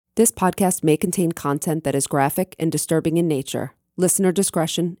This podcast may contain content that is graphic and disturbing in nature. Listener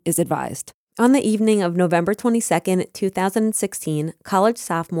discretion is advised. On the evening of November 22nd, 2016, college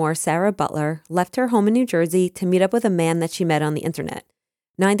sophomore Sarah Butler left her home in New Jersey to meet up with a man that she met on the internet.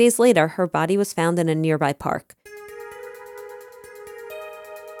 9 days later, her body was found in a nearby park.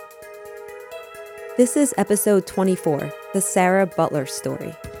 This is episode 24, The Sarah Butler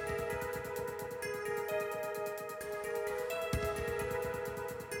Story.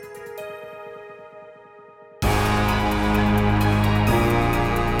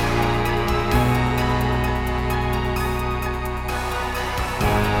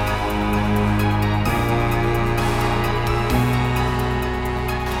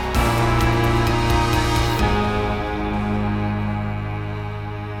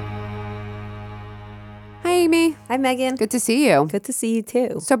 Hi, Megan. Good to see you. Good to see you,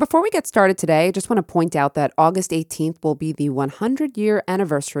 too. So before we get started today, I just want to point out that August 18th will be the 100-year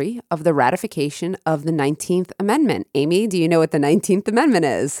anniversary of the ratification of the 19th Amendment. Amy, do you know what the 19th Amendment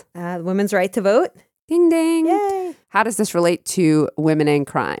is? Women's right to vote. Ding, ding. Yay. How does this relate to women and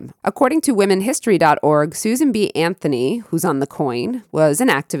crime? According to womenhistory.org, Susan B. Anthony, who's on the coin, was an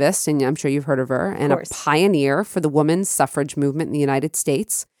activist, and I'm sure you've heard of her, and a pioneer for the women's suffrage movement in the United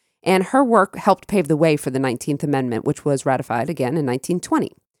States. And her work helped pave the way for the 19th Amendment, which was ratified again in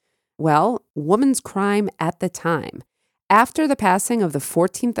 1920. Well, women's crime at the time. After the passing of the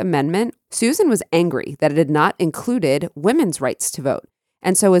 14th Amendment, Susan was angry that it had not included women's rights to vote.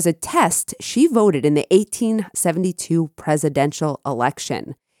 And so as a test, she voted in the 1872 presidential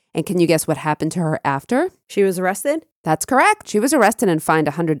election. And can you guess what happened to her after? She was arrested? That's correct. She was arrested and fined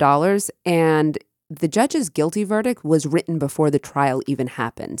 $100, and the judge's guilty verdict was written before the trial even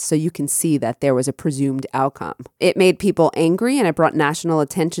happened, so you can see that there was a presumed outcome. It made people angry, and it brought national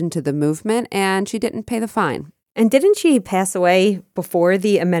attention to the movement, and she didn't pay the fine. And didn't she pass away before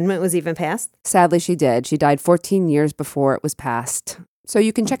the amendment was even passed? Sadly, she did. She died 14 years before it was passed. So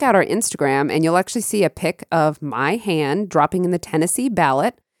you can check out our Instagram, and you'll actually see a pic of my hand dropping in the Tennessee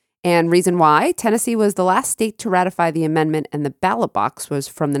ballot. And reason why? Tennessee was the last state to ratify the amendment, and the ballot box was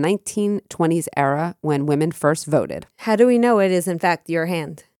from the 1920s era when women first voted. How do we know it is, in fact, your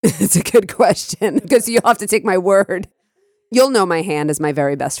hand? It's a good question, because you'll have to take my word. You'll know my hand as my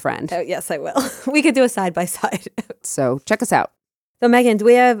very best friend. Oh, yes, I will. We could do a side-by-side. So check us out. So, Megan, do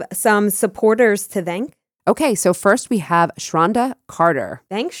we have some supporters to thank? Okay, so first we have Shronda Carter.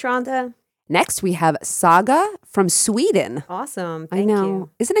 Thanks, Shronda. Next, we have Saga from Sweden. Awesome. Thank you.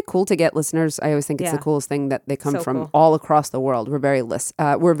 Isn't it cool to get listeners? I always think it's the coolest thing that they come from all across the world. We're very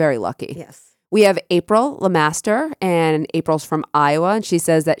lucky. Yes. We have April Lemaster, and April's from Iowa, and she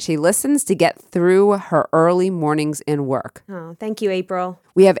says that she listens to get through her early mornings in work. Oh, thank you, April.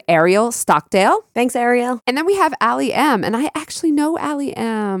 We have Ariel Stockdale. Thanks, Ariel. And then we have Allie M., and I actually know Allie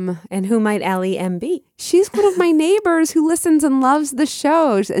M. And who might Allie M. be? She's one of my neighbors who listens and loves the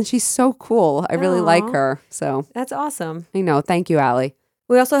show, and she's so cool. I really like her. So that's awesome. I know. Thank you, Allie.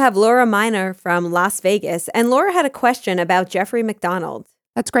 We also have Laura Miner from Las Vegas, and Laura had a question about Jeffrey McDonald.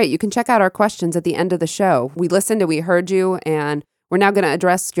 That's great. You can check out our questions at the end of the show. We listened and we heard you, and we're now going to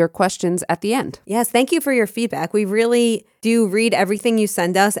address your questions at the end. Yes, thank you for your feedback. We really do read everything you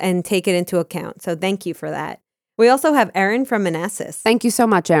send us and take it into account. So thank you for that. We also have Erin from Manassas. Thank you so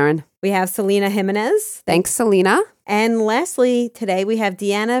much, Erin. We have Selena Jimenez. Thanks, Selena. And lastly, today we have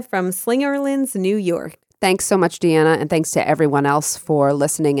Deanna from Slingerlands, New York. Thanks so much, Deanna, and thanks to everyone else for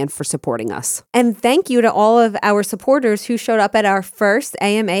listening and for supporting us. And thank you to all of our supporters who showed up at our first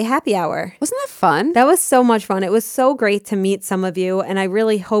AMA happy hour. Wasn't that fun? That was so much fun. It was so great to meet some of you, and I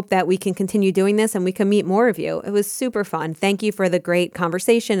really hope that we can continue doing this and we can meet more of you. It was super fun. Thank you for the great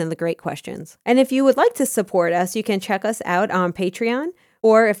conversation and the great questions. And if you would like to support us, you can check us out on Patreon,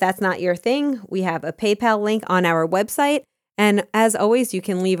 or if that's not your thing, we have a PayPal link on our website. And as always, you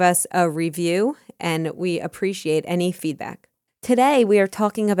can leave us a review, and we appreciate any feedback. Today, we are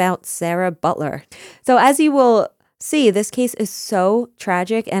talking about Sarah Butler. So as you will see, this case is so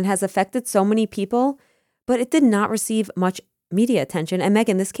tragic and has affected so many people, but it did not receive much media attention. And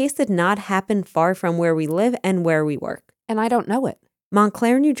Megan, this case did not happen far from where we live and where we work. And I don't know it.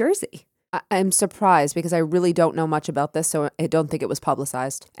 Montclair, New Jersey. I'm surprised because I really don't know much about this, so I don't think it was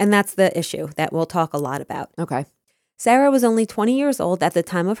publicized. And that's the issue that we'll talk a lot about. Okay. Sarah was only 20 years old at the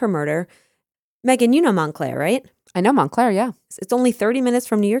time of her murder. Megan, you know Montclair, right? I know Montclair, yeah. It's only 30 minutes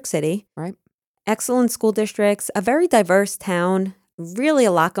from New York City. Right. Excellent school districts, a very diverse town, really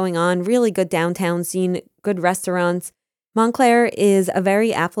a lot going on, really good downtown scene, good restaurants. Montclair is a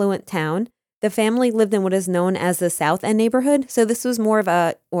very affluent town. The family lived in what is known as the South End neighborhood. So this was more of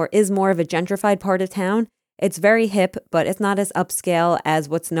a gentrified part of town. It's very hip, but it's not as upscale as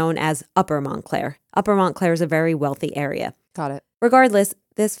what's known as Upper Montclair. Upper Montclair is a very wealthy area. Got it. Regardless,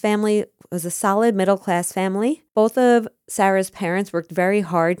 this family was a solid middle-class family. Both of Sarah's parents worked very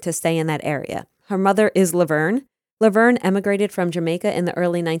hard to stay in that area. Her mother is Laverne. Laverne emigrated from Jamaica in the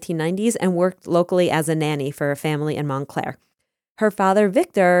early 1990s and worked locally as a nanny for a family in Montclair. Her father,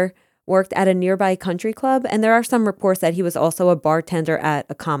 Victor, worked at a nearby country club, and there are some reports that he was also a bartender at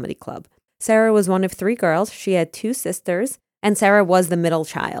a comedy club. Sarah was one of 3 girls. She had 2 sisters, and Sarah was the middle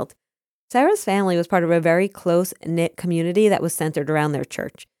child. Sarah's family was part of a very close-knit community that was centered around their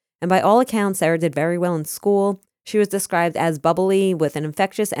church. And by all accounts, Sarah did very well in school. She was described as bubbly with an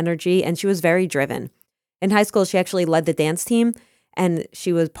infectious energy, and she was very driven. In high school, she actually led the dance team, and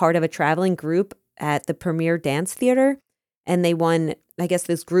she was part of a traveling group at the Premier Dance Theater. And they won, I guess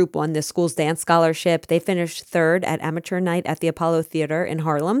this group won the school's dance scholarship. They finished 3rd at amateur night at the Apollo Theater in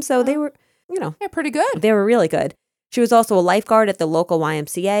Harlem. So they were, yeah, pretty good. They were really good. She was also a lifeguard at the local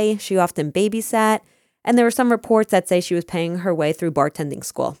YMCA. She often babysat. And there were some reports that say she was paying her way through bartending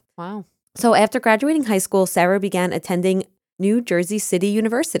school. Wow. So after graduating high school, Sarah began attending New Jersey City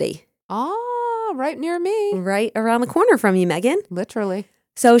University. Oh, right near me. Right around the corner from you, Megan. Literally.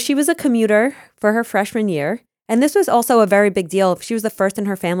 So she was a commuter for her freshman year. And this was also a very big deal. She was the first in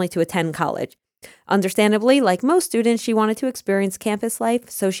her family to attend college. Understandably, like most students, she wanted to experience campus life.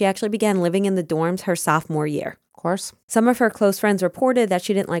 So she actually began living in the dorms her sophomore year. Of course. Some of her close friends reported that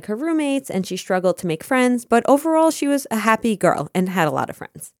she didn't like her roommates and she struggled to make friends. But overall, she was a happy girl and had a lot of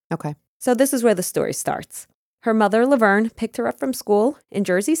friends. Okay. So this is where the story starts. Her mother, Laverne, picked her up from school in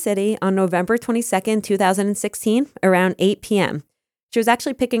Jersey City on November 22nd, 2016, around 8 p.m. She was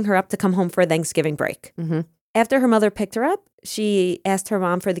actually picking her up to come home for a Thanksgiving break. Mm-hmm. After her mother picked her up, she asked her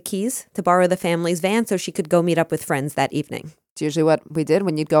mom for the keys to borrow the family's van so she could go meet up with friends that evening. It's usually what we did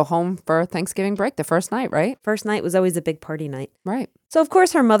when you'd go home for Thanksgiving break, the first night, right? First night was always a big party night. Right. So, of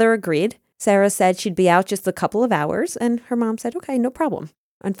course, her mother agreed. Sarah said she'd be out just a couple of hours, and her mom said, okay, no problem.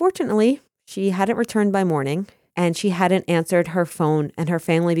 Unfortunately, she hadn't returned by morning, and she hadn't answered her phone, and her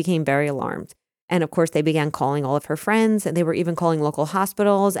family became very alarmed. And, of course, they began calling all of her friends, and they were even calling local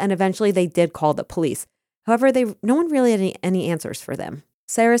hospitals, and eventually they did call the police. However, no one really had any answers for them.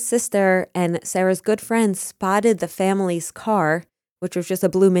 Sarah's sister and Sarah's good friend spotted the family's car, which was just a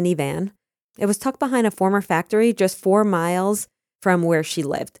blue minivan. It was tucked behind a former factory just 4 miles from where she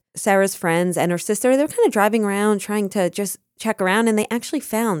lived. Sarah's friends and her sister, they were kind of driving around trying to just check around, and they actually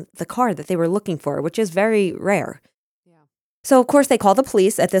found the car that they were looking for, which is very rare. Yeah. So, of course, they called the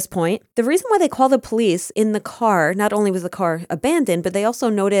police at this point. The reason why they called the police in the car, not only was the car abandoned, but they also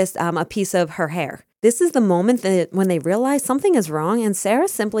noticed a piece of her hair. This is the moment that when they realized something is wrong and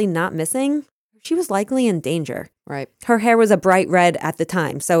Sarah's simply not missing, she was likely in danger. Right. Her hair was a bright red at the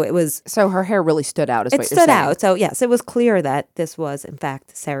time, so it was... So her hair really stood out, is what you're saying. It stood out, so yes, it was clear that this was, in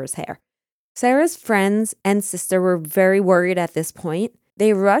fact, Sarah's hair. Sarah's friends and sister were very worried at this point.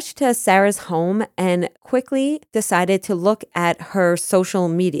 They rushed to Sarah's home and quickly decided to look at her social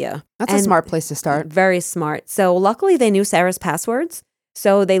media. That's a smart place to start. Very smart. So luckily, they knew Sarah's passwords.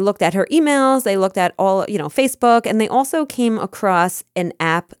 So they looked at her emails, they looked at all, Facebook, and they also came across an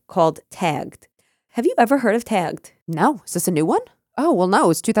app called Tagged. Have you ever heard of Tagged? No. Is this a new one? Oh, well, no,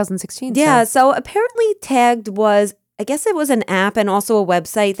 it's 2016. Yeah, so apparently Tagged was, I guess it was an app and also a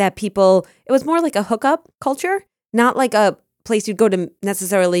website that it was more like a hookup culture, not like a place you'd go to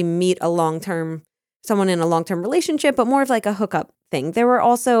necessarily meet someone in a long-term relationship, but more of like a hookup thing. There were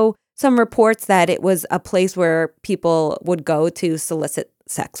also some reports that it was a place where people would go to solicit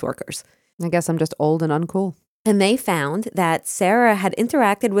sex workers. I guess I'm just old and uncool. And they found that Sarah had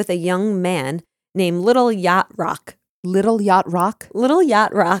interacted with a young man named Little Yacht Rock. Little Yacht Rock? Little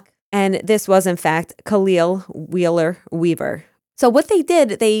Yacht Rock. And this was, in fact, Khalil Wheeler Weaver. So what they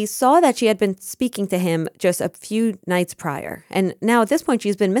did, they saw that she had been speaking to him just a few nights prior. And now at this point,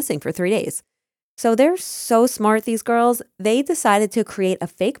 she's been missing for 3 days. So they're so smart, these girls. They decided to create a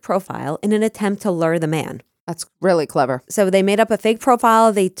fake profile in an attempt to lure the man. That's really clever. So they made up a fake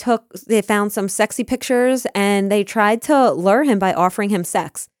profile. They found some sexy pictures and they tried to lure him by offering him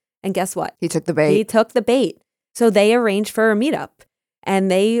sex. And guess what? He took the bait. He took the bait. So they arranged for a meetup.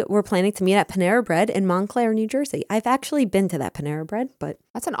 And they were planning to meet at Panera Bread in Montclair, New Jersey. I've actually been to that Panera Bread, but...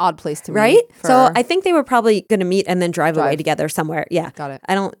 That's an odd place to meet. Right? So I think they were probably going to meet and then drive away together somewhere. Yeah. Got it.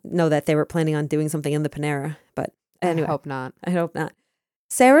 I don't know that they were planning on doing something in the Panera, but anyway. I hope not. I hope not.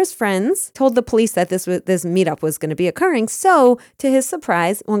 Sarah's friends told the police that this meetup was going to be occurring. So, to his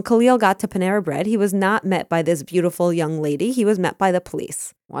surprise, when Khalil got to Panera Bread, he was not met by this beautiful young lady. He was met by the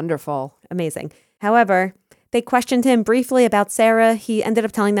police. Wonderful. Amazing. However... They questioned him briefly about Sarah. He ended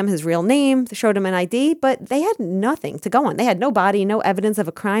up telling them his real name, showed him an ID, but they had nothing to go on. They had no body, no evidence of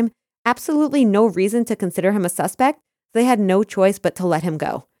a crime, absolutely no reason to consider him a suspect. They had no choice but to let him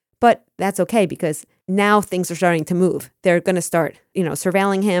go. But that's okay because now things are starting to move. They're going to start,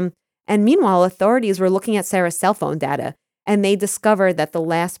 surveilling him. And meanwhile, authorities were looking at Sarah's cell phone data, and they discovered that the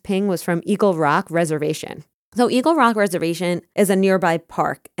last ping was from Eagle Rock Reservation. So Eagle Rock Reservation is a nearby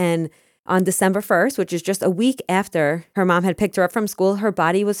park, and on December 1st, which is just a week after her mom had picked her up from school, her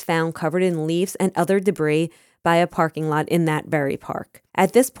body was found covered in leaves and other debris by a parking lot in that very park.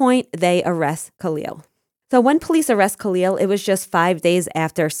 At this point, they arrest Khalil. So when police arrest Khalil, it was just 5 days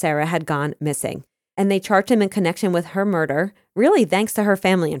after Sarah had gone missing. And they charged him in connection with her murder, really thanks to her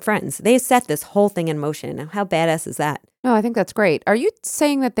family and friends. They set this whole thing in motion. Now, how badass is that? No, I think that's great. Are you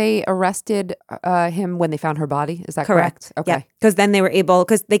saying that they arrested him when they found her body? Is that correct? Okay. Yeah, because then they were able,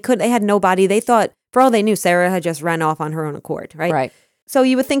 because they had no body. They thought, for all they knew, Sarah had just run off on her own accord, right? Right. So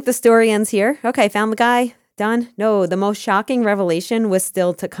you would think the story ends here. Okay, found the guy, done. No, the most shocking revelation was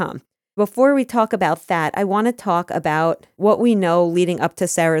still to come. Before we talk about that, I want to talk about what we know leading up to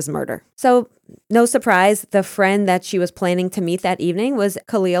Sarah's murder. So, no surprise, the friend that she was planning to meet that evening was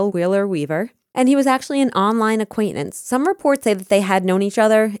Khalil Wheeler Weaver, and he was actually an online acquaintance. Some reports say that they had known each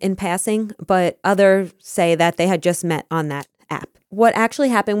other in passing, but others say that they had just met on that app. What actually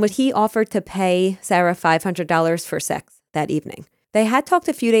happened was he offered to pay Sarah $500 for sex that evening. They had talked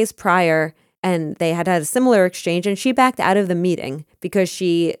a few days prior, and they had a similar exchange, and she backed out of the meeting because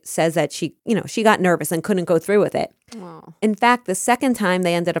she says that she got nervous and couldn't go through with it. Wow. In fact, the second time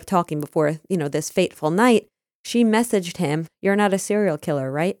they ended up talking before, this fateful night, she messaged him, "You're not a serial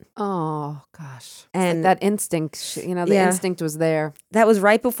killer, right?" Oh, gosh. And that instinct, instinct was there. That was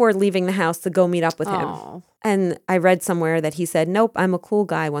right before leaving the house to go meet up with him. And I read somewhere that he said, "Nope, I'm a cool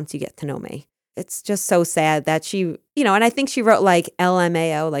guy once you get to know me." It's just so sad that she, and I think she wrote like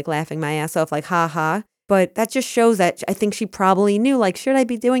LMAO, like laughing my ass off, like ha ha. But that just shows that I think she probably knew, like, should I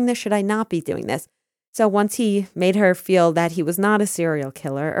be doing this? Should I not be doing this? So once he made her feel that he was not a serial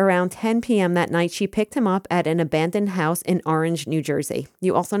killer, around 10 p.m. that night, she picked him up at an abandoned house in Orange, New Jersey.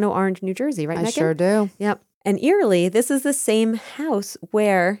 You also know Orange, New Jersey, right, Megan? I sure do. Yep. And eerily, this is the same house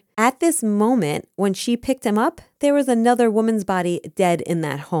where at this moment, when she picked him up, there was another woman's body dead in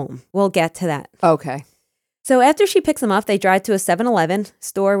that home. We'll get to that. Okay. So after she picks him up, they drive to a 7-Eleven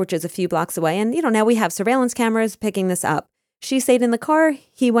store, which is a few blocks away. And, now we have surveillance cameras picking this up. She stayed in the car.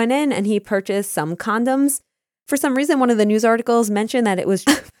 He went in and he purchased some condoms. For some reason, one of the news articles mentioned that it was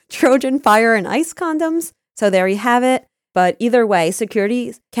Trojan fire and ice condoms. So there you have it. But either way,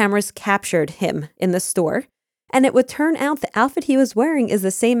 security cameras captured him in the store. And it would turn out the outfit he was wearing is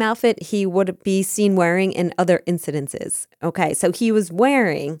the same outfit he would be seen wearing in other incidences. Okay, so he was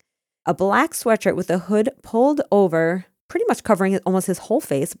wearing a black sweatshirt with the hood pulled over, pretty much covering almost his whole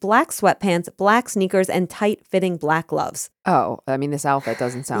face, black sweatpants, black sneakers, and tight-fitting black gloves. Oh, this outfit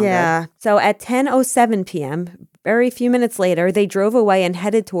doesn't sound good. So at 10:07 p.m., very few minutes later, they drove away and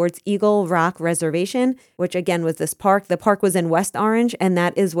headed towards Eagle Rock Reservation, which again was this park. The park was in West Orange, and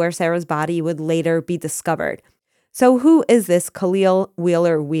that is where Sarah's body would later be discovered. So who is this Khalil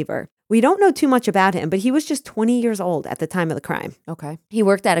Wheeler Weaver? We don't know too much about him, but he was just 20 years old at the time of the crime. Okay. He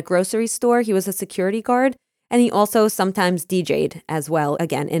worked at a grocery store. He was a security guard, and he also sometimes DJ'd as well,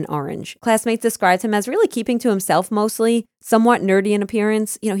 again, in Orange. Classmates described him as really keeping to himself mostly, somewhat nerdy in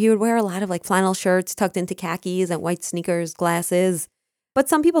appearance. He would wear a lot of like flannel shirts tucked into khakis and white sneakers, glasses. But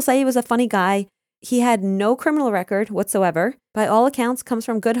some people say he was a funny guy. He had no criminal record whatsoever. By all accounts, comes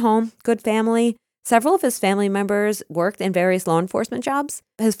from good home, good family. Several of his family members worked in various law enforcement jobs.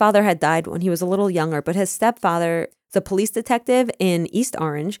 His father had died when he was a little younger, but his stepfather was a police detective in East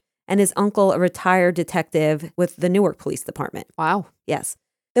Orange, and his uncle a retired detective with the Newark Police Department. Wow. Yes.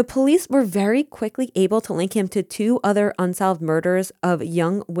 The police were very quickly able to link him to 2 other unsolved murders of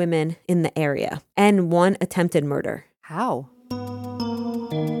young women in the area and 1 attempted murder. How?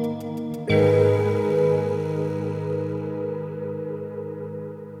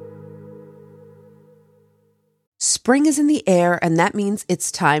 Spring is in the air, and that means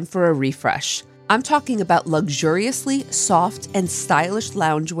it's time for a refresh. I'm talking about luxuriously soft and stylish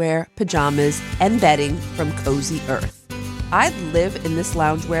loungewear, pajamas, and bedding from Cozy Earth. I'd live in this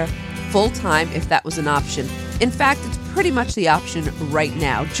loungewear full-time if that was an option. In fact, it's pretty much the option right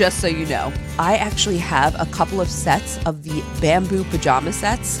now, just so you know. I actually have a couple of sets of the bamboo pajama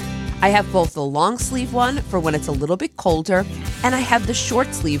sets. I have both the long sleeve one for when it's a little bit colder, and I have the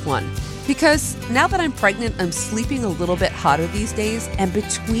short sleeve one. Because now that I'm pregnant, I'm sleeping a little bit hotter these days, and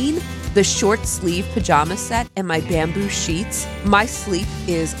between the short sleeve pajama set and my bamboo sheets, my sleep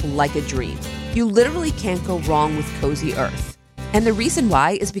is like a dream. You literally can't go wrong with Cozy Earth. And the reason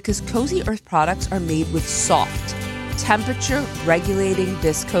why is because Cozy Earth products are made with soft, temperature-regulating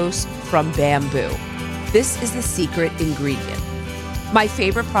viscose from bamboo. This is the secret ingredient. My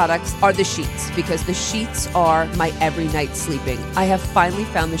favorite products are the sheets because the sheets are my every night sleeping. I have finally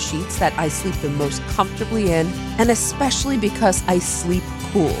found the sheets that I sleep the most comfortably in, and especially because I sleep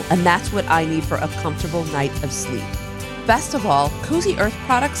cool, and that's what I need for a comfortable night of sleep. Best of all, Cozy Earth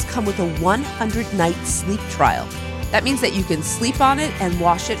products come with a 100-night sleep trial. That means that you can sleep on it and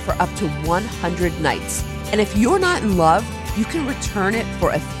wash it for up to 100 nights. And if you're not in love, you can return it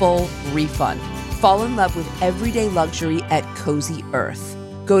for a full refund. Fall in love with everyday luxury at Cozy Earth.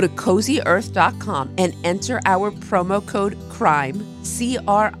 Go to CozyEarth.com and enter our promo code CRIME, CRIME,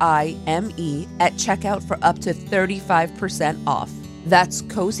 at checkout for up to 35% off. That's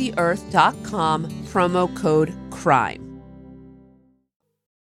CozyEarth.com, promo code CRIME.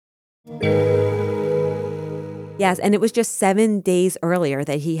 Yes, and it was just 7 days earlier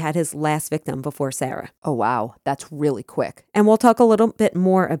that he had his last victim before Sarah. Oh, wow. That's really quick. And we'll talk a little bit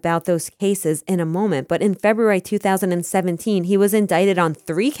more about those cases in a moment. But in February 2017, he was indicted on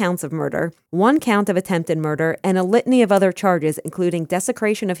 3 counts of murder, 1 count of attempted murder, and a litany of other charges, including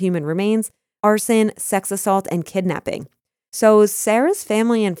desecration of human remains, arson, sex assault, and kidnapping. So Sarah's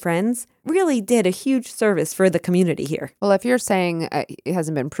family and friends really did a huge service for the community here. Well, if you're saying it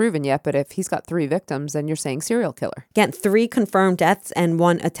hasn't been proven yet, but if he's got 3 victims, then you're saying serial killer. Again, 3 confirmed deaths and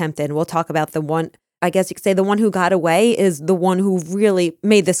 1 attempted. We'll talk about the one, I guess you could say the one who got away is the one who really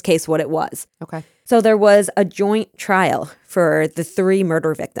made this case what it was. Okay. So there was a joint trial for the 3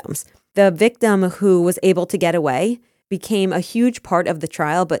 murder victims. The victim who was able to get away became a huge part of the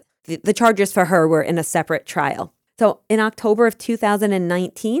trial, but the charges for her were in a separate trial. So in October of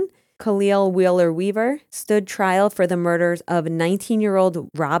 2019, Khalil Wheeler Weaver stood trial for the murders of 19-year-old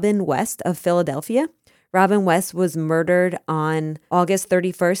Robin West of Philadelphia. Robin West was murdered on August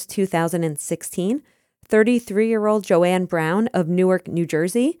 31st, 2016. 33-year-old Joanne Brown of Newark, New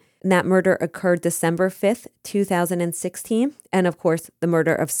Jersey. And that murder occurred December 5th, 2016. And of course, the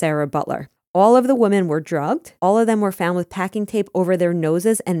murder of Sarah Butler. All of the women were drugged. All of them were found with packing tape over their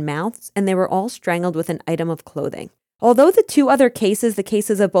noses and mouths, and they were all strangled with an item of clothing. Although the 2 other cases, the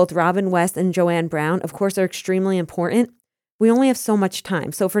cases of both Robin West and Joanne Brown, of course, are extremely important, we only have so much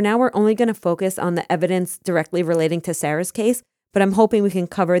time. So for now, we're only going to focus on the evidence directly relating to Sarah's case, but I'm hoping we can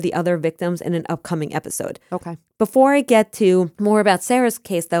cover the other victims in an upcoming episode. Okay. Before I get to more about Sarah's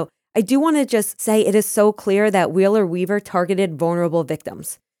case, though, I do want to just say it is so clear that Wheeler Weaver targeted vulnerable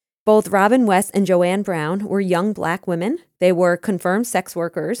victims. Both Robin West and Joanne Brown were young Black women. They were confirmed sex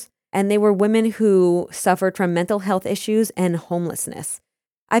workers, and they were women who suffered from mental health issues and homelessness.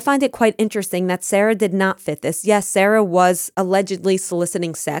 I find it quite interesting that Sarah did not fit this. Yes, Sarah was allegedly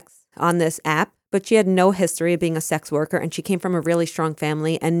soliciting sex on this app, but she had no history of being a sex worker, and she came from a really strong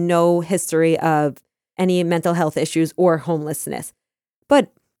family and no history of any mental health issues or homelessness.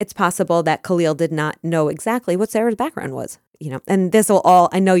 But it's possible that Khalil did not know exactly what Sarah's background was. And this will all,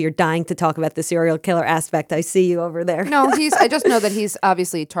 I know you're dying to talk about the serial killer aspect. I see you over there. No, I just know that he's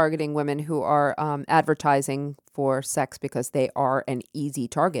obviously targeting women who are advertising for sex because they are an easy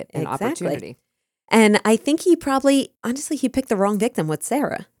target and opportunity. And I think he probably, honestly, he picked the wrong victim with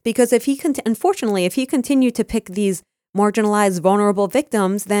Sarah. Because unfortunately, if he continued to pick these marginalized, vulnerable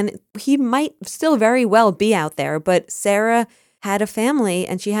victims, then he might still very well be out there. But Sarah had a family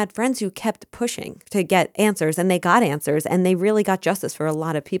and she had friends who kept pushing to get answers, and they got answers, and they really got justice for a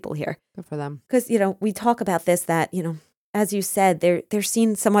lot of people here. Good for them. Because, we talk about this, that, as you said, they're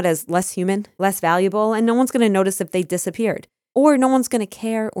seen somewhat as less human, less valuable, and no one's going to notice if they disappeared, or no one's going to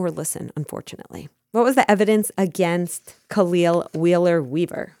care or listen, unfortunately. What was the evidence against Khalil Wheeler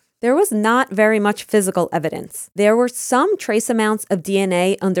Weaver? There was not very much physical evidence. There were some trace amounts of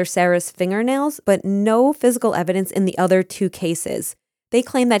DNA under Sarah's fingernails, but no physical evidence in the other 2 cases. They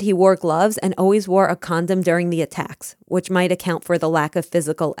claim that he wore gloves and always wore a condom during the attacks, which might account for the lack of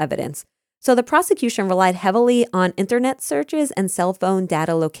physical evidence. So the prosecution relied heavily on internet searches and cell phone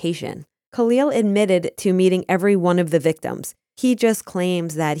data location. Khalil admitted to meeting every one of the victims. He just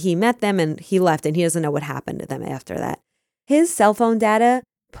claims that he met them and he left, and he doesn't know what happened to them after that. His cell phone data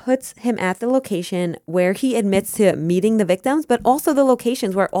puts him at the location where he admits to meeting the victims, but also the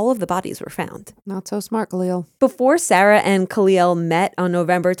locations where all of the bodies were found. Not so smart, Khalil. Before Sarah and Khalil met on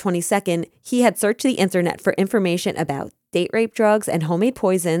November 22nd, he had searched the internet for information about date rape drugs and homemade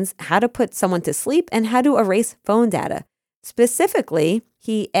poisons, how to put someone to sleep, and how to erase phone data. Specifically,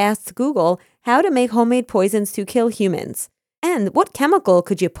 he asked Google how to make homemade poisons to kill humans. And what chemical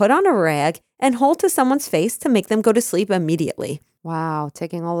could you put on a rag and hold to someone's face to make them go to sleep immediately? Wow,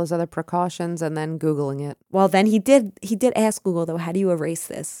 taking all those other precautions and then Googling it. Well, then he did ask Google, though, how do you erase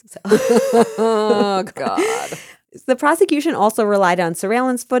this? So. Oh, God. The prosecution also relied on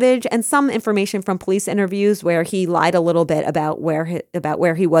surveillance footage and some information from police interviews where he lied a little bit about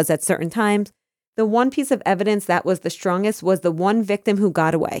where he was at certain times. The one piece of evidence that was the strongest was the one victim who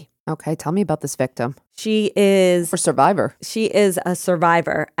got away. Okay, tell me about this victim. She is... Or survivor. She is a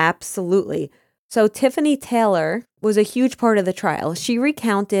survivor, absolutely. So Tiffany Taylor was a huge part of the trial. She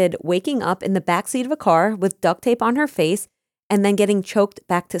recounted waking up in the backseat of a car with duct tape on her face and then getting choked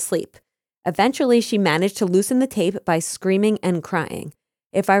back to sleep. Eventually, she managed to loosen the tape by screaming and crying.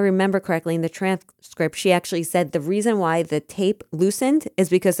 If I remember correctly in the transcript, she actually said the reason why the tape loosened is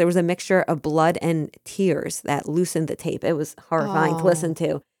because there was a mixture of blood and tears that loosened the tape. It was horrifying to listen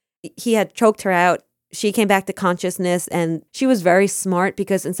to. He had choked her out. She came back to consciousness, and she was very smart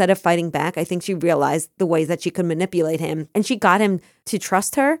because instead of fighting back, I think she realized the ways that she could manipulate him. And she got him to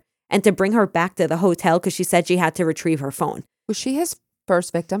trust her and to bring her back to the hotel because she said she had to retrieve her phone. Was she his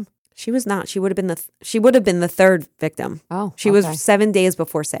first victim? She was not. She would have been the third victim. Oh, she was 7 days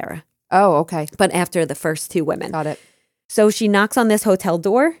before Sarah. Oh, okay. But after the first two women. Got it. So she knocks on this hotel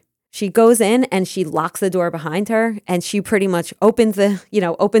door. She goes in and she locks the door behind her, and she pretty much opens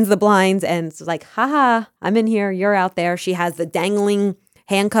the blinds and it's like, haha, I'm in here. You're out there. She has the dangling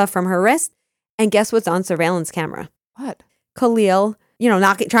handcuff from her wrist. And guess what's on surveillance camera? What? Khalil,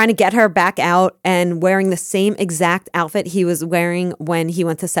 trying to get her back out and wearing the same exact outfit he was wearing when he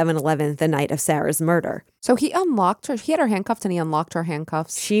went to 7-Eleven the night of Sarah's murder. So he unlocked her. He had her handcuffed and he unlocked her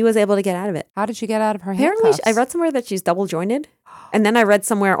handcuffs. She was able to get out of it. How did she get out of her Apparently, handcuffs? I read somewhere that she's double jointed. And then I read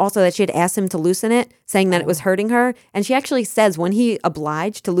somewhere also that she had asked him to loosen it, saying that it was hurting her. And she actually says when he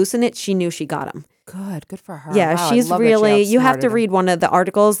obliged to loosen it, she knew she got him. Good for her. Yeah, wow, she's really, you have to read one of the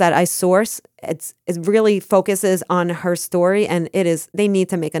articles that I source. It really focuses on her story, and they need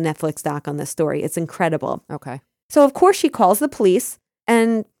to make a Netflix doc on this story. It's incredible. Okay. So of course she calls the police,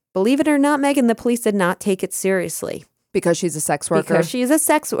 and believe it or not, Megan, the police did not take it seriously. Because she's a sex worker? Because she's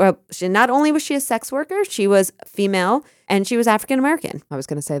a not only was she a sex worker, she was female, and she was African-American. I was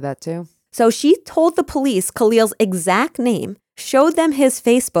going to say that too. So she told the police Khalil's exact name, showed them his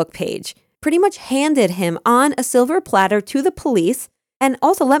Facebook page, pretty much handed him on a silver platter to the police. And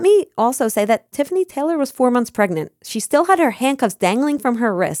also, let me also say that Tiffany Taylor was 4 months pregnant. She still had her handcuffs dangling from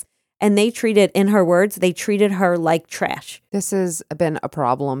her wrist. And in her words, they treated her like trash. This has been a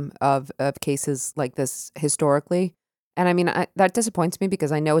problem of cases like this historically. And I mean, that disappoints me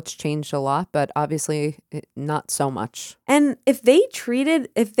because I know it's changed a lot, but obviously not so much. And if they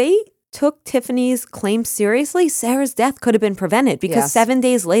took Tiffany's claim seriously, Sarah's death could have been prevented because 7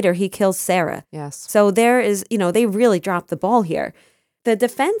 days later, he kills Sarah. Yes. So there is, they really dropped the ball here. The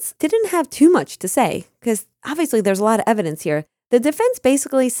defense didn't have too much to say because obviously there's a lot of evidence here. The defense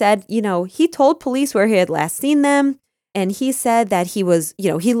basically said, he told police where he had last seen them. And he said that he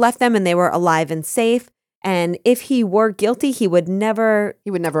he left them and they were alive and safe. And if he were guilty, he would never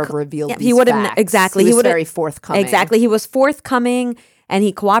have revealed these he would have facts. exactly. He was very forthcoming. Exactly. He was forthcoming and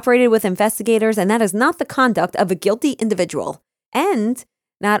he cooperated with investigators. And that is not the conduct of a guilty individual. And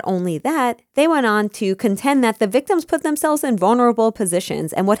not only that, they went on to contend that the victims put themselves in vulnerable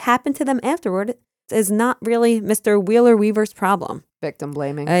positions. And what happened to them afterward is not really Mr. Wheeler Weaver's problem. Victim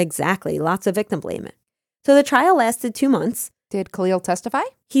blaming. Exactly. Lots of victim blaming. So the trial lasted 2 months. Did Khalil testify?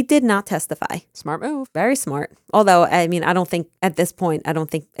 He did not testify. Smart move. Very smart. Although, I mean, I don't think at this point,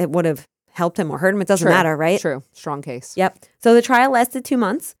 it would have helped him or hurt him. It doesn't matter, right? True. Strong case. Yep. So the trial lasted 2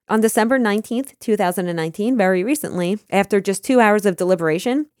 months. On December 19th, 2019, very recently, after just 2 hours of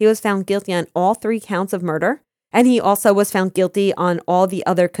deliberation, he was found guilty on all 3 counts of murder. And he also was found guilty on all the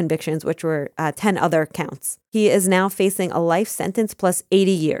other convictions, which were 10 other counts. He is now facing a life sentence plus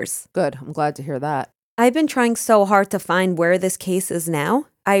 80 years. Good. I'm glad to hear that. I've been trying so hard to find where this case is now.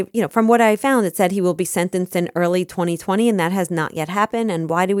 From what I found, it said he will be sentenced in early 2020, and that has not yet happened. And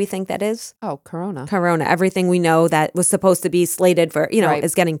why do we think that is? Oh, Corona. Everything we know that was supposed to be slated for, right.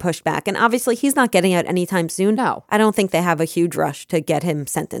 is getting pushed back. And obviously, he's not getting out anytime soon. No. I don't think they have a huge rush to get him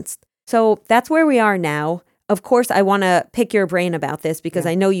sentenced. So that's where we are now. Of course, I want to pick your brain about this because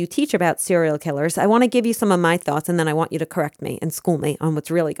I know you teach about serial killers. I want to give you some of my thoughts, and then I want you to correct me and school me on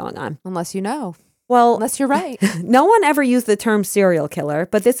what's really going on. Unless you know. Well, unless you're right. No one ever used the term serial killer,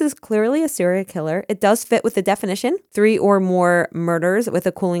 but this is clearly a serial killer. It does fit with the definition, 3 or more murders with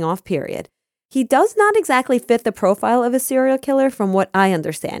a cooling off period. He does not exactly fit the profile of a serial killer from what I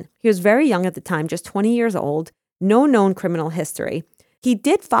understand. He was very young at the time, just 20 years old, no known criminal history. He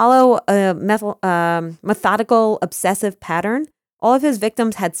did follow a methodical, obsessive pattern, All of his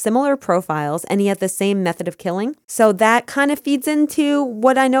victims had similar profiles, and he had the same method of killing. So that kind of feeds into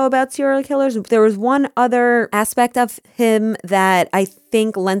what I know about serial killers. There was one other aspect of him that I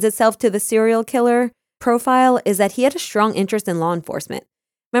think lends itself to the serial killer profile, is that he had a strong interest in law enforcement.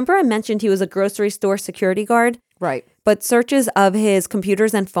 Remember I mentioned he was a grocery store security guard? Right. But searches of his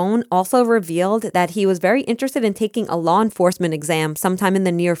computers and phone also revealed that he was very interested in taking a law enforcement exam sometime in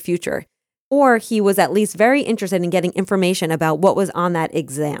the near future. Or he was at least very interested in getting information about what was on that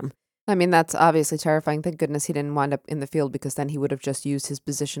exam. I mean, that's obviously terrifying. Thank goodness he didn't wind up in the field, because then he would have just used his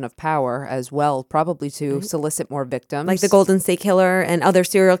position of power as well, probably to solicit more victims. Like the Golden State Killer and other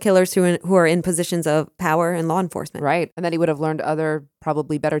serial killers who are in positions of power in law enforcement. Right. And then he would have learned other,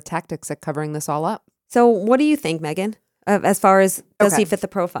 probably better tactics at covering this all up. So what do you think, Megan, as far as does he fit the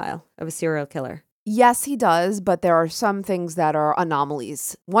profile of a serial killer? Yes, he does, but there are some things that are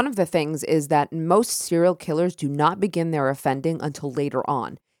anomalies. One of the things is that most serial killers do not begin their offending until later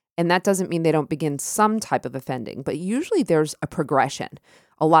on. And that doesn't mean they don't begin some type of offending, but usually there's a progression.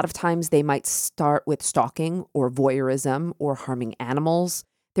 A lot of times they might start with stalking or voyeurism or harming animals.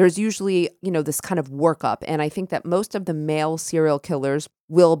 There's usually, this kind of workup. And I think that most of the male serial killers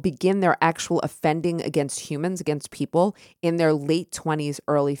will begin their actual offending against humans, against people, in their late 20s,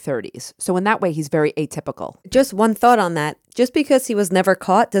 early 30s. So in that way, he's very atypical. Just one thought on that. Just because he was never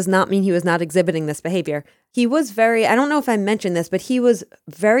caught does not mean he was not exhibiting this behavior. He was I don't know if I mentioned this, but he was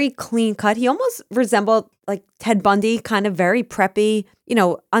very clean cut. He almost resembled like Ted Bundy, kind of very preppy,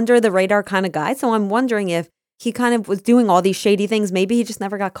 under the radar kind of guy. So I'm wondering if he kind of was doing all these shady things. Maybe he just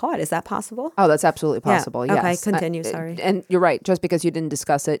never got caught. Is that possible? Oh, that's absolutely possible. Yeah. Yes. Okay, continue. Sorry. And you're right. Just because you didn't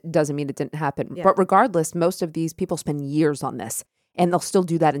discuss it doesn't mean it didn't happen. Yeah. But regardless, most of these people spend years on this, and they'll still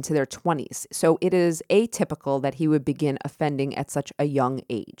do that into their 20s. So it is atypical that he would begin offending at such a young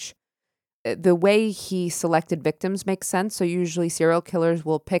age. The way he selected victims makes sense. So usually serial killers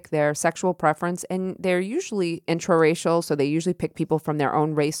will pick their sexual preference, and they're usually intraracial. So they usually pick people from their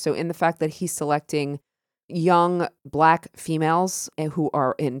own race. So in the fact that he's selecting young Black females who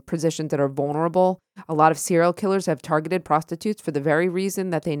are in positions that are vulnerable. A lot of serial killers have targeted prostitutes for the very reason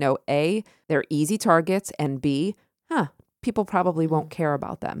that they know A, they're easy targets, and B, people probably won't care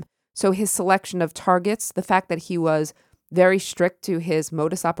about them. So his selection of targets, the fact that he was very strict to his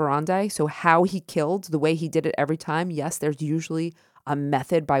modus operandi, so how he killed, the way he did it every time, yes, there's usually a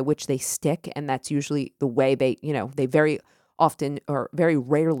method by which they stick, and that's usually the way they very often or very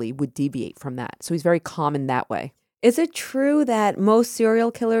rarely would deviate from that. So he's very calm in that way. Is it true that most serial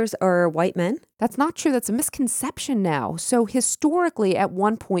killers are white men? That's not true. That's a misconception now. So historically, at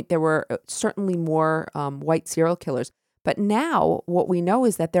one point, there were certainly more white serial killers. But now what we know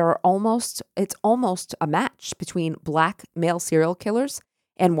is that it's almost a match between Black male serial killers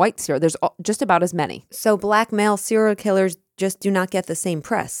and white serial. There's just about as many. So Black male serial killers just do not get the same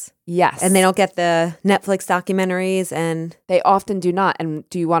press. Yes. And they don't get the Netflix documentaries, and they often do not. And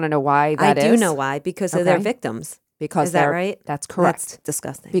do you want to know why that is? I do know why, because of their victims. Is that right? That's correct. That's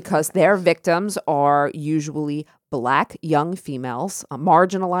disgusting. Because their victims are usually Black young females, a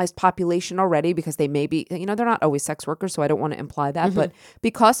marginalized population already, because they may be, they're not always sex workers, so I don't want to imply that. Mm-hmm. But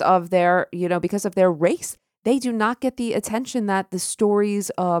because of their race, they do not get the attention that the stories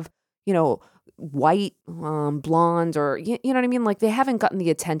of, white, blonde, or, you know what I mean? Like, they haven't gotten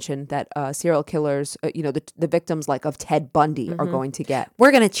the attention that serial killers, the victims like of Ted Bundy are going to get. We're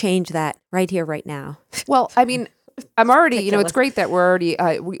going to change that right here, right now. Well, I mean, I'm already, it's great that we're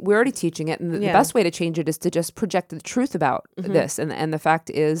already teaching it. And the best way to change it is to just project the truth about this. And the fact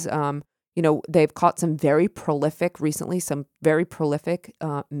is, they've caught some very prolific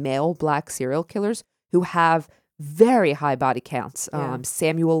male Black serial killers who have very high body counts.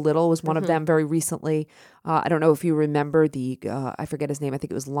 Samuel Little was one of them very recently. I don't know if you remember I forget his name. I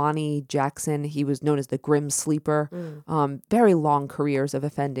think it was Lonnie Jackson. He was known as the Grim Sleeper. Very long careers of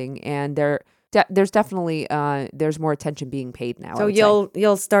offending. And there's definitely there's more attention being paid now. So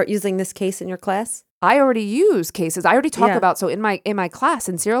you'll start using this case in your class? I already use cases. I already talk about, so in my class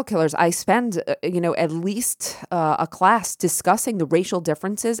in serial killers, I spend at least a class discussing the racial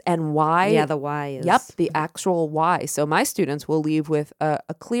differences and why. Yeah, the why is. Yep, the actual why. So my students will leave with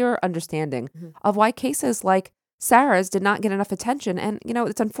a clear understanding of why cases like Sarah's did not get enough attention. And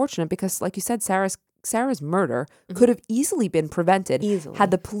it's unfortunate because, like you said, Sarah's murder could have easily been prevented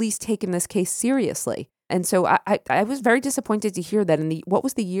had the police taken this case seriously. And so I was very disappointed to hear that what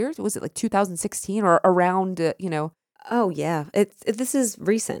was the year? Was it like 2016 or around, Oh, yeah. This is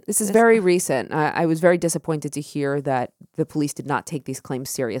recent. This is very recent. I was very disappointed to hear that the police did not take these claims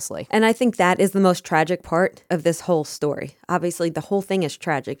seriously. And I think that is the most tragic part of this whole story. Obviously, the whole thing is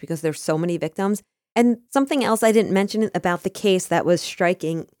tragic because there's so many victims. And something else I didn't mention about the case that was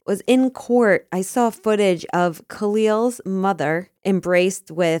striking was in court, I saw footage of Khalil's mother embraced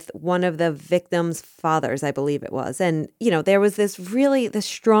with one of the victim's fathers, I believe it was. And, there was this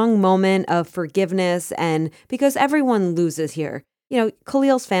strong moment of forgiveness, and because everyone loses here.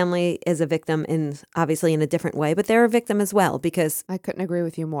 Khalil's family is a victim obviously in a different way, but they're a victim as well because I couldn't agree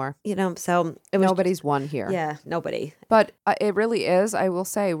with you more. So it was, nobody's won here. Yeah, nobody. But it really is, I will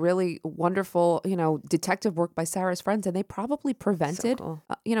say, really wonderful, detective work by Sarah's friends, and they probably prevented, So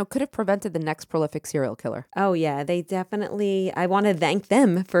cool. Could have prevented the next prolific serial killer. Oh yeah, they definitely. I want to thank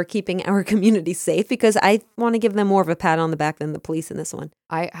them for keeping our community safe because I want to give them more of a pat on the back than the police in this one.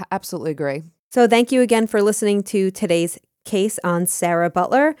 I absolutely agree. So thank you again for listening to today's case on Sarah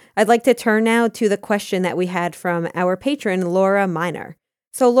Butler. I'd like to turn now to the question that we had from our patron, Laura Miner.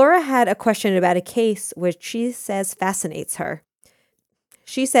 So Laura had a question about a case which she says fascinates her.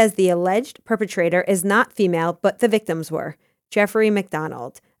 She says the alleged perpetrator is not female, but the victims were. Jeffrey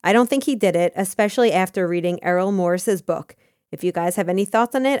McDonald. I don't think he did it, especially after reading Errol Morris's book. If you guys have any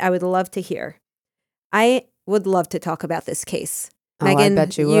thoughts on it, I would love to hear. I would love to talk about this case. Megan, I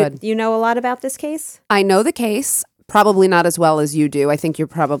bet you would. You know a lot about this case? I know the case. Probably not as well as you do. I think you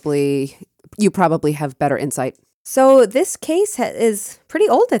probably have better insight. So this case is pretty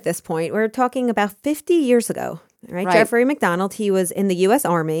old at this point. We're talking about 50 years ago, right? Jeffrey McDonald, he was in the U.S.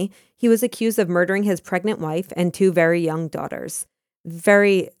 Army. He was accused of murdering his pregnant wife and 2 very young daughters.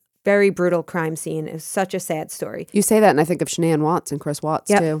 Very, very brutal crime scene. It's such a sad story. You say that, and I think of Shanann Watts and Chris Watts,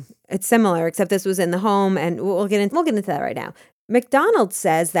 too. It's similar, except this was in the home, and we'll get into that right now. McDonald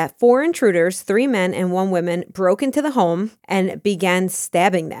says that 4 intruders, 3 men and 1 woman, broke into the home and began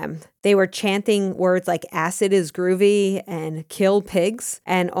stabbing them. They were chanting words like acid is groovy and kill pigs,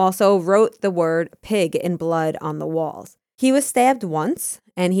 and also wrote the word pig in blood on the walls. He was stabbed once,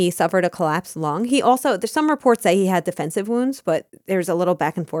 and he suffered a collapsed lung. There's some reports say he had defensive wounds, but there's a little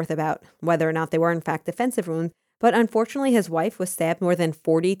back and forth about whether or not they were in fact defensive wounds. But unfortunately, his wife was stabbed more than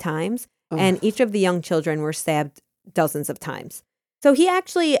 40 times, and each of the young children were stabbed dozens of times. So he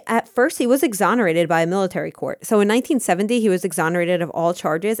actually, at first, he was exonerated by a military court. So in 1970, he was exonerated of all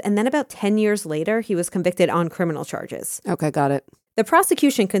charges. And then about 10 years later, he was convicted on criminal charges. Okay, got it. The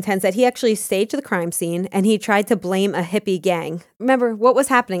prosecution contends that he actually staged the crime scene and he tried to blame a hippie gang. Remember what was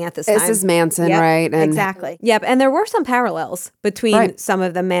happening at this time? This is Manson, right? And exactly. Yep. And there were some parallels between some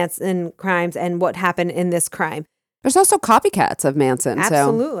of the Manson crimes and what happened in this crime. There's also copycats of Manson.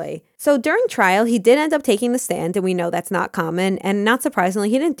 Absolutely. So during trial, he did end up taking the stand, and we know that's not common. And not surprisingly,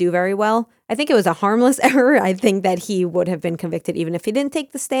 he didn't do very well. I think it was a harmless error. I think that he would have been convicted even if he didn't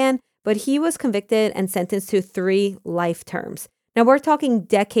take the stand. But he was convicted and sentenced to 3 life terms. Now, we're talking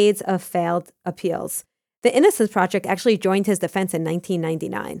decades of failed appeals. The Innocence Project actually joined his defense in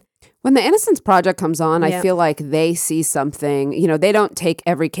 1999. When the Innocence Project comes on, I feel like they see something. They don't take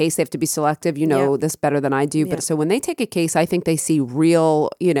every case. They have to be selective. You know this better than I do. But so when they take a case, I think they see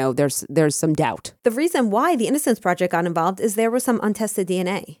real, there's some doubt. The reason why the Innocence Project got involved is there was some untested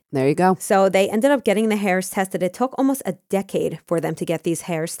DNA. There you go. So they ended up getting the hairs tested. It took almost a decade for them to get these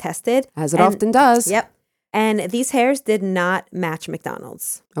hairs tested. As it often does. Yep. And these hairs did not match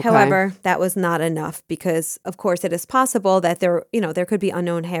McDonald's. Okay. However, that was not enough because, of course, it is possible that there could be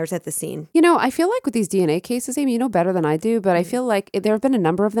unknown hairs at the scene. I feel like with these DNA cases, Amy, you know better than I do, but I feel like there have been a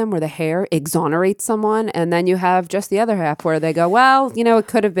number of them where the hair exonerates someone, and then you have just the other half where they go, well, it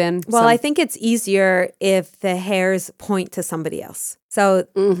could have been. Well, I think it's easier if the hairs point to somebody else. So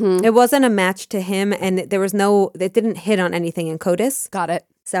it wasn't a match to him, and it didn't hit on anything in CODIS. Got it.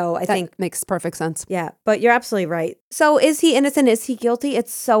 So I think makes perfect sense. Yeah, but you're absolutely right. So is he innocent? Is he guilty?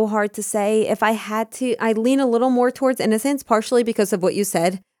 It's so hard to say. If I had to, I lean a little more towards innocence, partially because of what you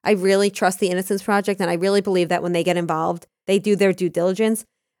said. I really trust the Innocence Project, and I really believe that when they get involved, they do their due diligence.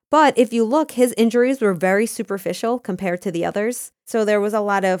 But if you look, his injuries were very superficial compared to the others. So there was a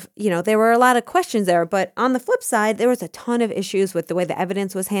lot of, there were a lot of questions there. But on the flip side, there was a ton of issues with the way the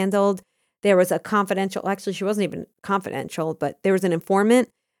evidence was handled. There was a confidential, actually, she wasn't even confidential, but there was an informant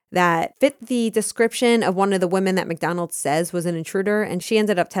that fit the description of one of the women that McDonald says was an intruder. And she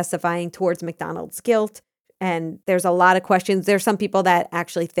ended up testifying towards McDonald's guilt. And there's a lot of questions. There's some people that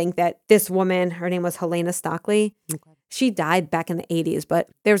actually think that this woman, her name was Helena Stockley. Okay. She died back in the 80s, but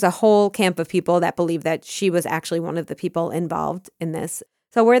there's a whole camp of people that believe that she was actually one of the people involved in this.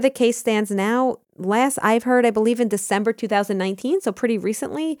 So where the case stands now, last I've heard, I believe in December 2019, so pretty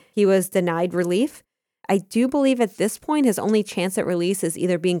recently, he was denied relief. I do believe at this point his only chance at release is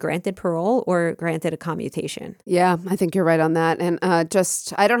either being granted parole or granted a commutation. Yeah, I think you're right on that. And I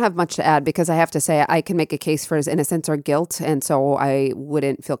don't have much to add because I have to say I can make a case for his innocence or guilt. And so I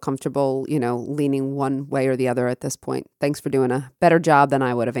wouldn't feel comfortable, leaning one way or the other at this point. Thanks for doing a better job than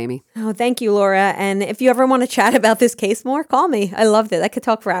I would have, Amy. Oh, thank you, Laura. And if you ever want to chat about this case more, call me. I loved it. I could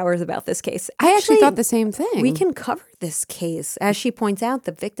talk for hours about this case. I actually thought the same thing. We can cover this case. As she points out,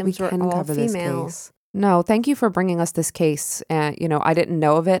 the victims were all female. No, thank you for bringing us this case. I didn't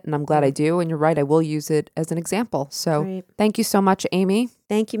know of it, and I'm glad I do. And you're right, I will use it as an example. So Thank you so much, Amy.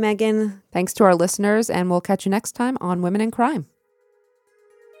 Thank you, Megan. Thanks to our listeners, and we'll catch you next time on Women in Crime.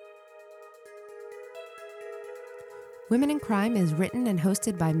 Women in Crime is written and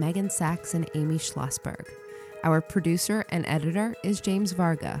hosted by Megan Sachs and Amy Schlossberg. Our producer and editor is James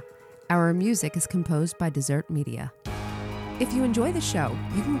Varga. Our music is composed by Desert Media. If you enjoy the show,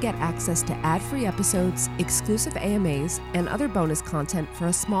 you can get access to ad-free episodes, exclusive AMAs, and other bonus content for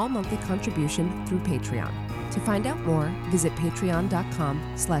a small monthly contribution through Patreon. To find out more, visit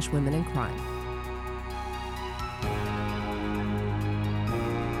patreon.com/womenincrime.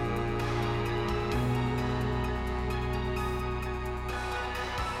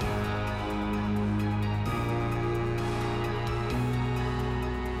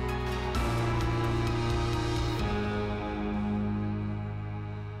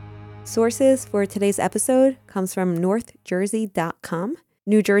 Sources for today's episode comes from northjersey.com,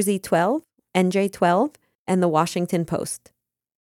 New Jersey 12, NJ 12, and the Washington Post.